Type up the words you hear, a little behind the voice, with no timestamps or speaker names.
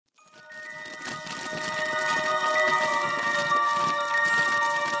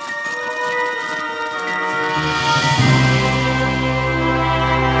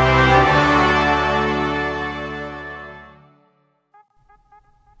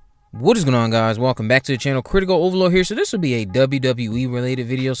What is going on, guys? Welcome back to the channel. Critical Overlord here. So this will be a WWE related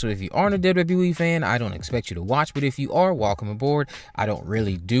video. So if you aren't a WWE fan, I don't expect you to watch, but if you are, welcome aboard. I don't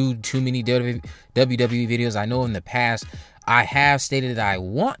really do too many WWE videos. I know in the past I have stated that I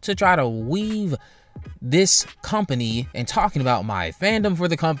want to try to weave this company and talking about my fandom for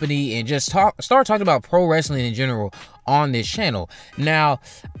the company and just start talking about pro wrestling in general on this channel. Now,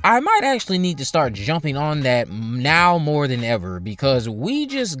 I might actually need to start jumping on that now more than ever, because we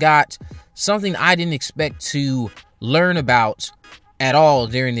just got something I didn't expect to learn about at all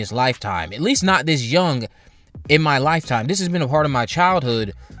during this lifetime, at least not this young in my lifetime. This has been a part of my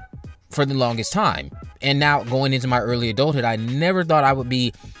childhood for the longest time, and now going into my early adulthood, I never thought I would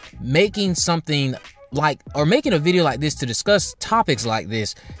be making something like, or making a video like this to discuss topics like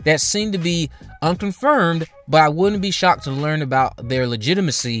this that seem to be unconfirmed, but I wouldn't be shocked to learn about their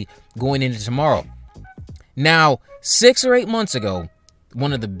legitimacy going into tomorrow. Now, 6 or 8 months ago,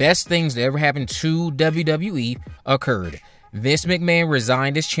 one of the best things that ever happened to WWE occurred. Vince McMahon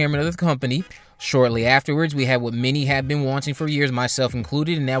resigned as chairman of the company. Shortly afterwards, we had what many had been wanting for years, myself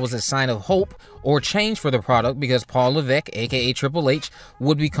included, and that was a sign of hope or change for the product, because Paul Levesque, aka Triple H,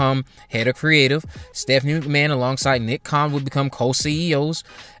 would become head of creative. Stephanie McMahon alongside Nick Khan would become co-CEOs.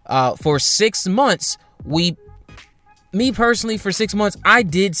 For 6 months, me personally, for 6 months, I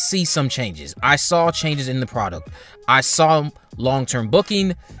did see some changes. I saw changes in the product. I saw long-term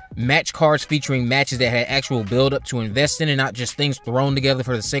booking, match cards featuring matches that had actual build-up to invest in and not just things thrown together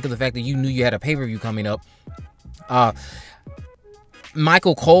for the sake of the fact that you knew you had a pay-per-view coming up.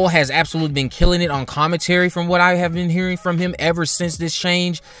 Michael Cole has absolutely been killing it on commentary from what I have been hearing from him ever since this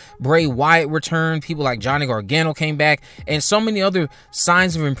change. Bray Wyatt returned, people like Johnny Gargano came back, and so many other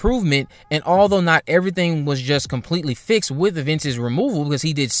signs of improvement. And although not everything was just completely fixed with Vince's removal, because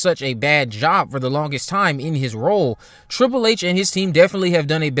he did such a bad job for the longest time in his role, Triple H and his team definitely have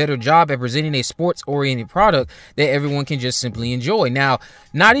done a better job at presenting a sports-oriented product that everyone can just simply enjoy. Now,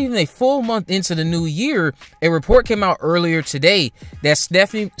 not even a full month into the new year, a report came out earlier today that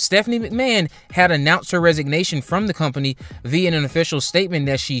Stephanie McMahon had announced her resignation from the company via an official statement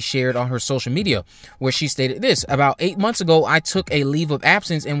that she shared on her social media, where she stated this: "About 8 months ago, I took a leave of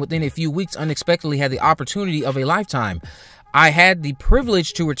absence and within a few weeks unexpectedly had the opportunity of a lifetime. I had the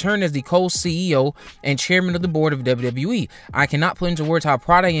privilege to return as the co-CEO and chairman of the board of WWE. I cannot put into words how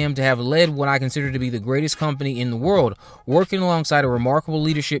proud I am to have led what I consider to be the greatest company in the world, working alongside a remarkable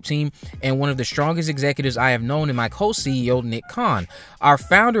leadership team and one of the strongest executives I have known in my co-CEO, Nick Khan. Our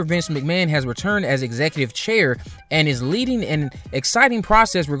founder, Vince McMahon, has returned as executive chair and is leading an exciting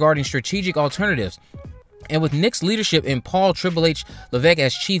process regarding strategic alternatives. And with Nick's leadership and Paul Triple H Levesque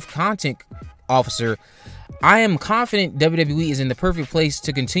as chief content officer, I am confident WWE is in the perfect place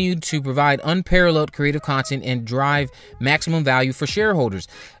to continue to provide unparalleled creative content and drive maximum value for shareholders.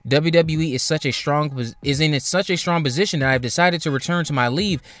 WWE is in such a strong position that I have decided to return to my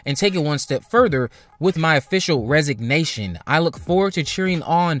leave and take it one step further with my official resignation. I look forward to cheering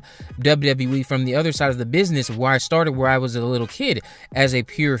on WWE from the other side of the business, where I started where I was a little kid as a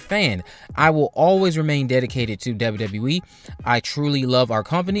pure fan. I will always remain dedicated to WWE. I truly love our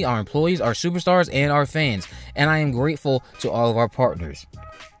company, our employees, our superstars, and our fans, and I am grateful to all of our partners."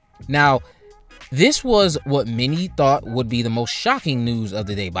 Now, this was what many thought would be the most shocking news of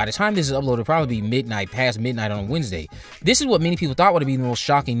the day. By the time this is uploaded, it'll probably be midnight, past midnight on Wednesday. This is what many people thought would be the most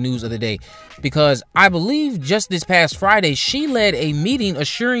shocking news of the day, because I believe just this past Friday, she led a meeting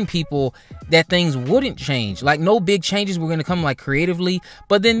assuring people that things wouldn't change. Like, no big changes were going to come, like, creatively.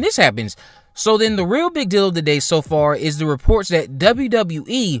 But then this happens. So then the real big deal of the day so far is the reports that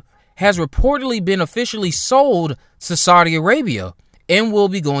WWE has reportedly been officially sold to Saudi Arabia and will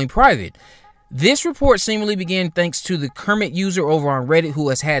be going private. This report seemingly began thanks to the Kermit user over on Reddit, who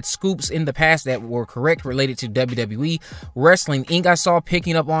has had scoops in the past that were correct related to WWE. Wrestling Inc. I saw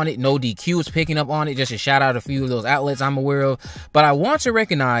picking up on it. No DQ is picking up on it. Just a shout out a few of those outlets I'm aware of. But I want to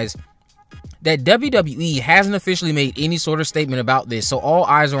recognize that WWE hasn't officially made any sort of statement about this. So all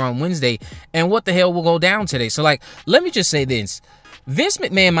eyes are on Wednesday and what the hell will go down today. So, like, let me just say this. Vince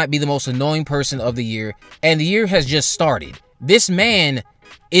McMahon might be the most annoying person of the year, and the year has just started. This man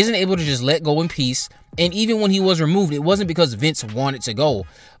isn't able to just let go in peace, and even when he was removed, it wasn't because Vince wanted to go.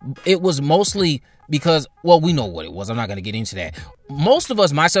 It was mostly because, well, we know what it was. I'm not going to get into that. Most of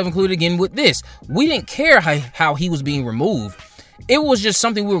us, myself included again with this, we didn't care how he was being removed. It was just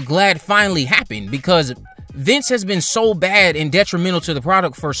something we were glad finally happened, because Vince has been so bad and detrimental to the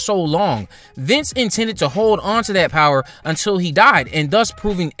product for so long. Vince intended to hold on to that power until he died, and thus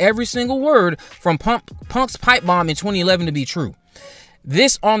proving every single word from Punk's pipe bomb in 2011 to be true.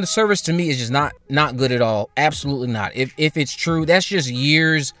 This on the surface to me is just not good at all. Absolutely not. If it's true, that's just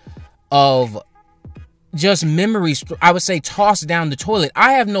years of just memories, I would say, tossed down the toilet.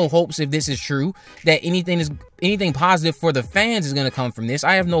 I have no hopes, if this is true, that anything positive for the fans is going to come from this.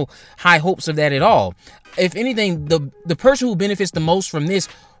 I have no high hopes of that at all. If anything, the person who benefits the most from this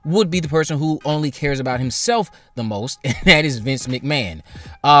would be the person who only cares about himself the most, and that is Vince McMahon.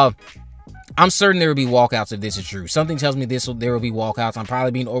 I'm certain there will be walkouts if this is true. Something tells me there will be walkouts. I'm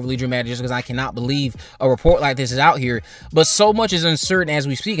probably being overly dramatic just because I cannot believe a report like this is out here. But so much is uncertain as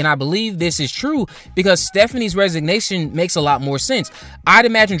we speak, and I believe this is true because Stephanie's resignation makes a lot more sense. I'd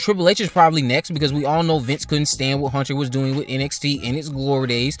imagine Triple H is probably next because we all know Vince couldn't stand what Hunter was doing with NXT in its glory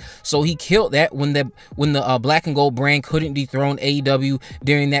days, so he killed that when the Black and Gold brand couldn't dethrone AEW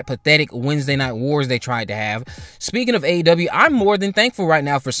during that pathetic Wednesday Night Wars they tried to have. Speaking of AEW, I'm more than thankful right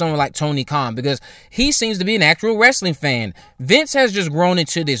now for someone like Tony Khan, because he seems to be an actual wrestling fan. Vince has just grown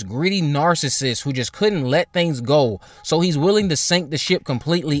into this gritty narcissist who just couldn't let things go, so he's willing to sink the ship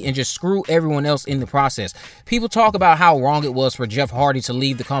completely and just screw everyone else in the process. People talk about how wrong it was for Jeff Hardy to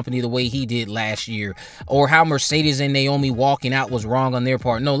leave the company the way he did last year, or how Mercedes and Naomi walking out was wrong on their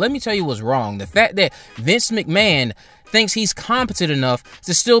part. No, let me tell you what's wrong. The fact that Vince McMahon thinks he's competent enough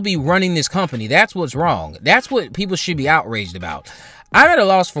to still be running this company. That's what's wrong. That's what people should be outraged about. I'm at a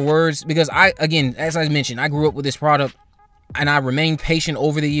loss for words because again, as I mentioned, I grew up with this product and I remained patient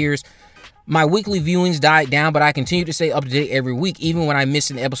over the years. My weekly viewings died down, but I continue to stay up to date every week. Even when I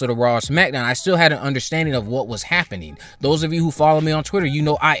missed an episode of Raw or Smackdown, I still had an understanding of what was happening. Those of you who follow me on Twitter, you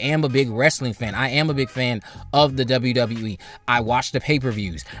know I am a big wrestling fan. I am a big fan of the WWE. I watch the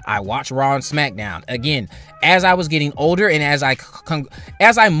pay-per-views. I watch Raw and Smackdown. Again, as I was getting older and as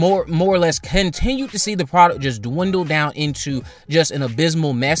I more or less continued to see the product just dwindle down into just an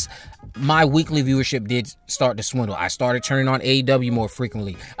abysmal mess, my weekly viewership did start to swindle. I started turning on AEW more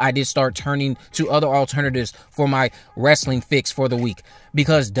frequently. I did start turning to other alternatives for my wrestling fix for the week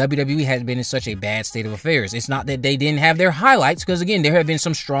because WWE has been in such a bad state of affairs. It's not that they didn't have their highlights, because again, there have been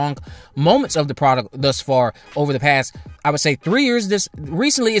some strong moments of the product thus far over the past, I would say, 3 years.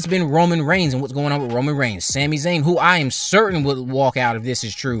 Recently, it's been Roman Reigns and what's going on with Roman Reigns. Sami Zayn, who I am certain will walk out if this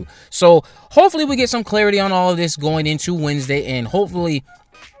is true. So hopefully we get some clarity on all of this going into Wednesday, and hopefully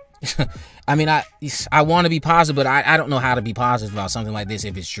I mean, I want to be positive, but I don't know how to be positive about something like this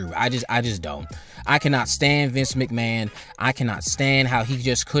if it's true. I just don't. I cannot stand Vince McMahon. I cannot stand how he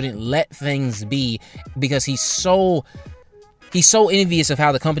just couldn't let things be because he's so envious of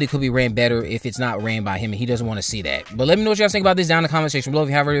how the company could be ran better if it's not ran by him, and he doesn't want to see that. But let me know what you guys think about this down in the comment section below. If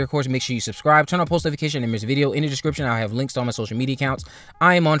you have already, of course, make sure you subscribe, turn on post notification, and there's a video in the description. I'll have links to all my social media accounts.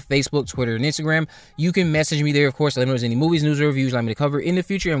 I am on Facebook, Twitter, and Instagram. You can message me there, of course. Let me know if there's any movies, news, or reviews you'd like me to cover in the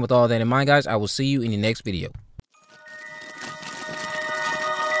future. And with all that in mind, guys, I will see you in the next video.